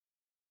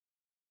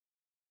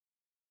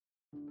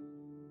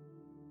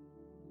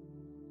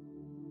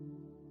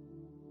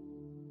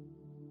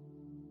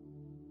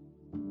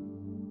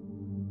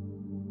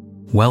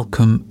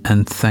Welcome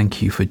and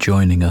thank you for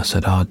joining us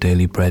at Our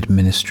Daily Bread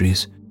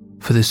Ministries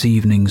for this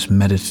evening's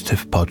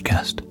meditative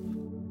podcast.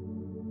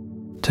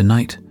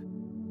 Tonight,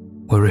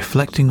 we're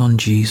reflecting on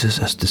Jesus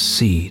as the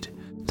seed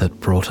that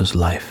brought us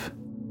life.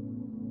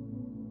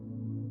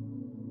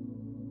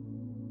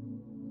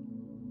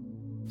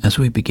 As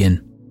we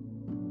begin,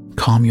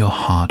 calm your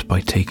heart by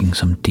taking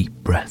some deep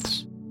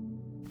breaths.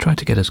 Try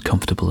to get as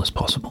comfortable as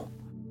possible.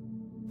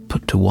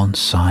 Put to one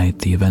side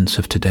the events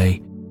of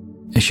today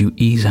as you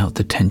ease out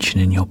the tension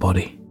in your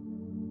body.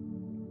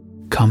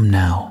 Come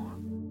now,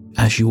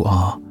 as you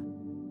are,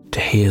 to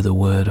hear the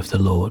word of the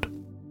Lord.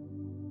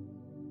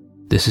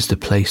 This is the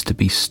place to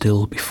be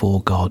still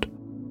before God,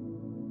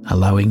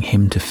 allowing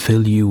Him to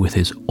fill you with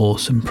His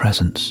awesome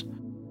presence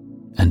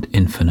and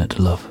infinite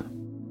love.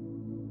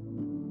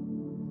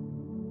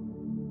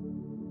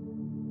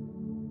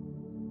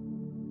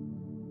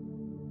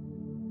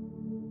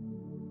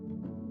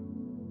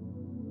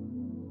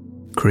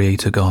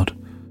 Creator God,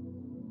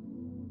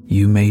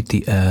 you made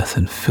the earth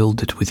and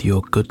filled it with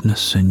your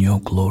goodness and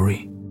your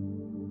glory.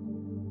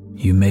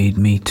 You made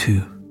me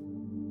too,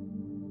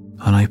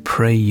 and I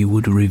pray you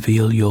would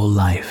reveal your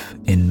life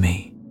in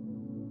me.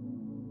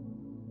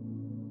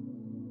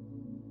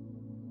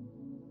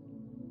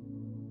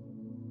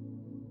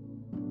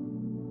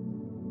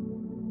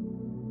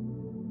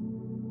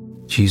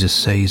 Jesus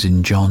says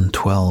in John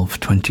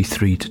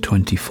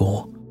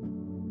 12:23-24,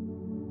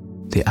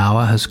 "The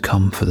hour has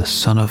come for the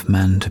Son of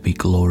Man to be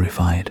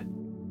glorified.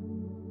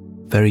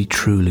 Very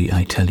truly,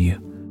 I tell you,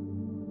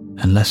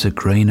 unless a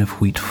grain of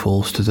wheat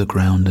falls to the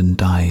ground and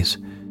dies,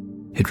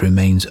 it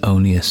remains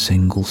only a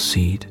single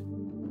seed.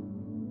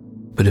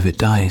 But if it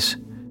dies,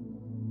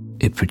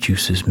 it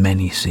produces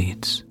many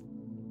seeds."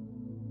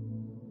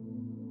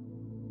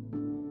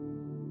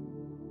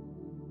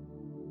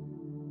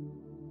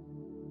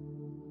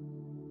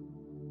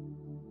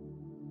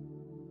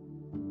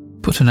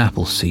 Put an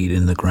apple seed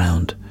in the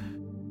ground,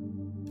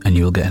 and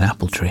you will get an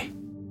apple tree.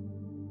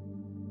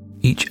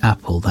 Each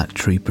apple that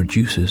tree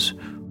produces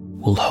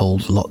will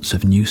hold lots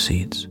of new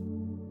seeds.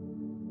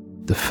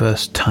 The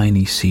first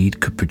tiny seed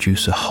could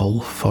produce a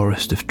whole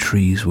forest of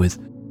trees with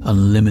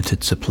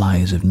unlimited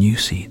supplies of new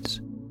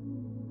seeds.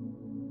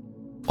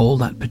 All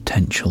that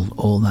potential,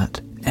 all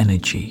that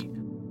energy,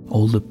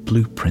 all the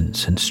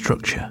blueprints and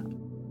structure,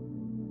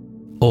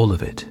 all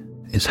of it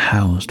is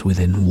housed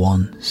within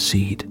one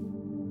seed.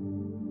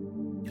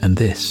 And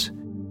this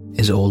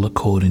is all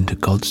according to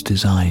God's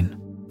design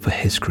for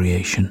His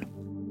creation.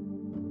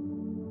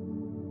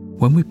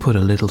 When we put a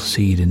little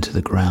seed into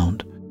the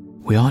ground,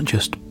 we aren't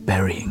just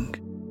burying,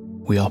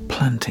 we are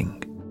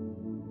planting.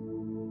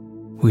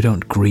 We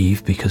don't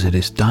grieve because it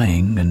is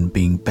dying and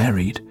being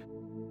buried.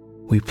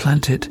 We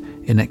plant it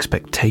in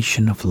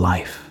expectation of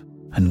life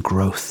and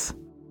growth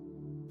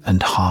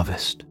and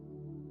harvest.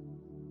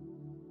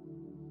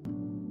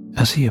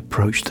 As He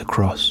approached the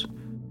cross,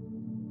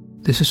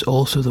 this is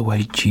also the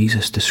way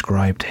Jesus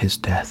described His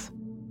death.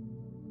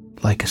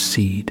 Like a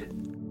seed,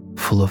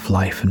 full of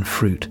life and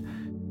fruit,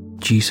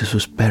 Jesus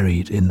was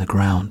buried in the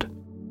ground.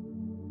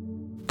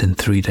 Then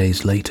 3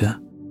 days later,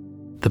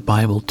 the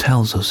Bible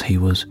tells us He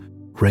was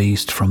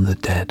raised from the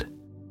dead,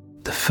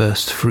 the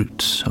first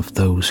fruits of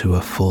those who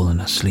have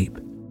fallen asleep.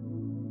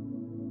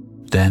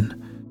 Then,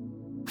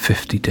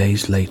 50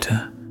 days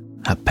later,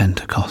 at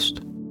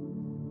Pentecost,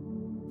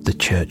 the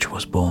church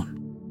was born.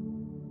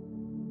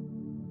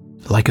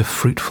 Like a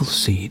fruitful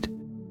seed,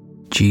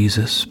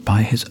 Jesus,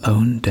 by His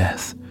own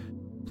death,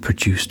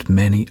 produced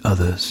many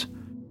others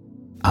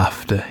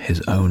after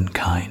His own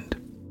kind.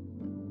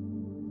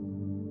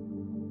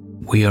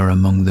 We are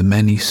among the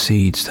many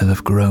seeds that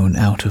have grown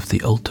out of the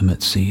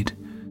ultimate seed,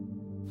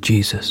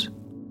 Jesus.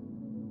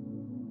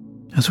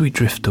 As we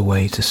drift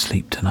away to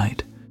sleep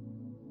tonight,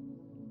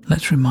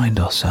 let's remind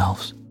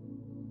ourselves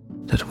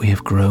that we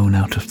have grown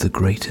out of the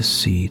greatest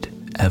seed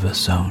ever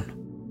sown.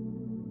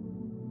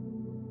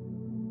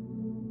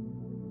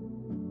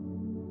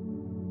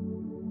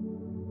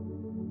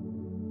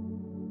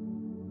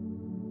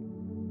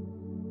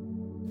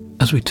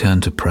 As we turn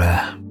to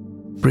prayer,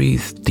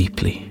 breathe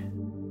deeply,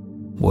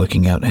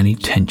 working out any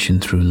tension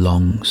through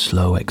long,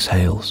 slow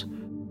exhales.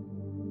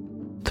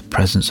 The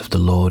presence of the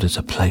Lord is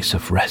a place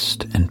of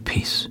rest and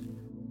peace.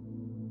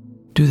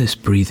 Do this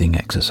breathing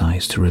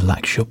exercise to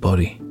relax your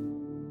body,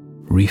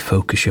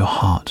 refocus your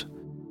heart,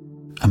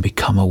 and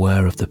become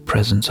aware of the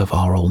presence of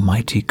our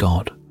Almighty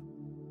God,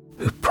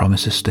 who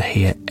promises to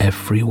hear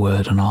every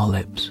word on our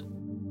lips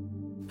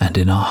and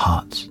in our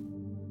hearts.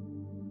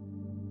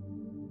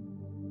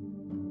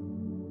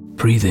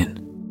 Breathe in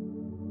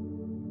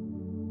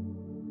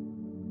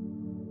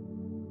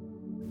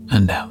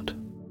and out,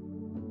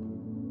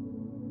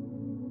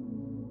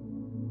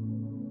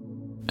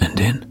 and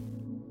in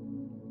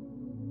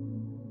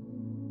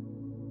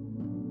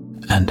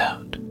and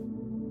out.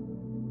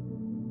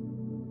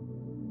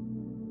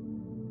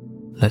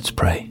 Let's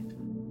pray.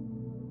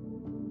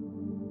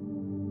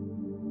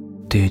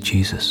 Dear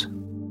Jesus,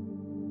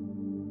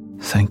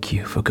 thank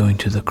you for going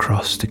to the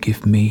cross to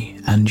give me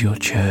and your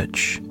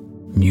church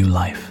new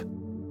life.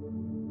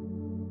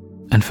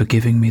 and for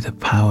giving me the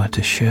power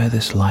to share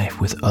this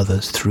life with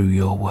others through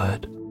your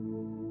word.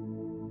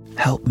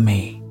 Help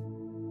me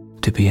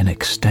to be an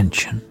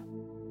extension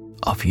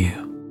of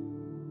you.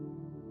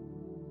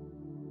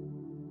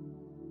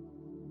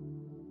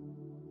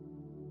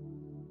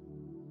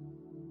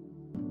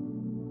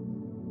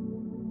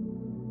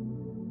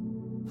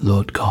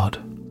 Lord God,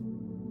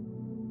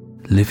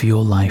 live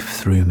your life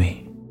through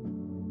me.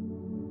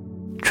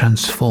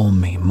 Transform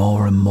me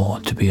more and more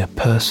to be a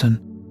person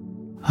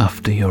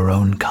after your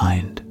own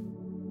kind.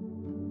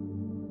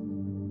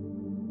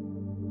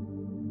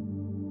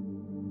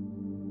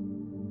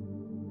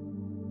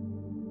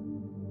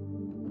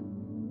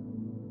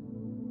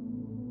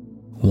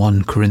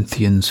 (1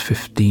 Corinthians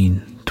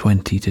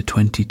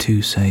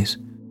 15:20-22) says,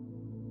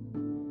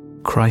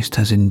 Christ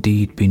has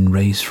indeed been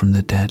raised from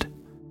the dead,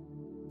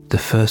 the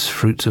first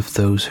fruits of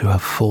those who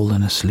have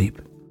fallen asleep.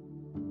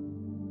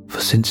 For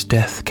since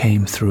death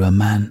came through a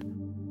man,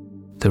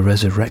 the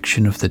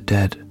resurrection of the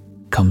dead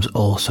comes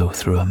also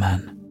through a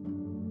man.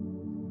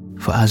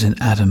 For as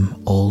in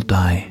Adam all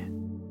die,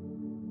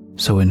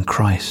 so in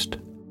Christ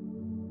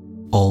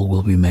all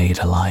will be made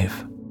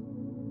alive.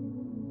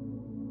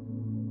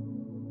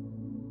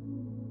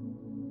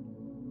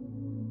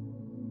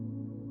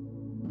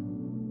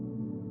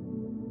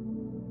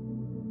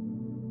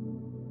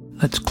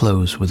 Let's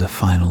close with a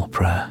final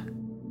prayer.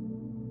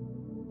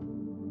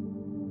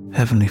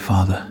 Heavenly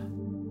Father,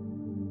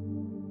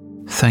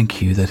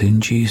 thank you that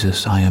in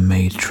Jesus I am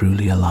made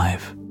truly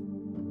alive.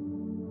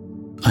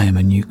 I am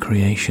a new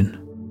creation,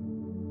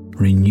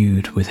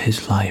 renewed with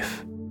His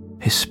life,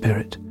 His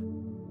Spirit,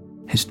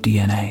 His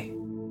DNA.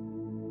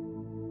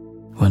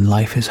 When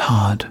life is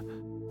hard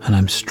and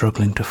I'm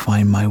struggling to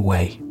find my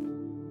way,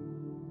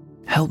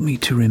 help me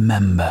to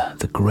remember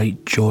the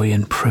great joy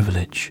and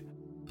privilege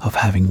of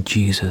having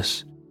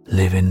Jesus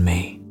live in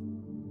me.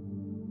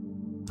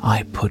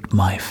 I put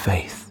my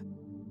faith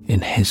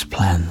in His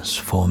plans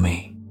for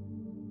me.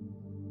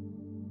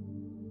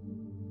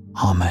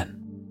 Amen.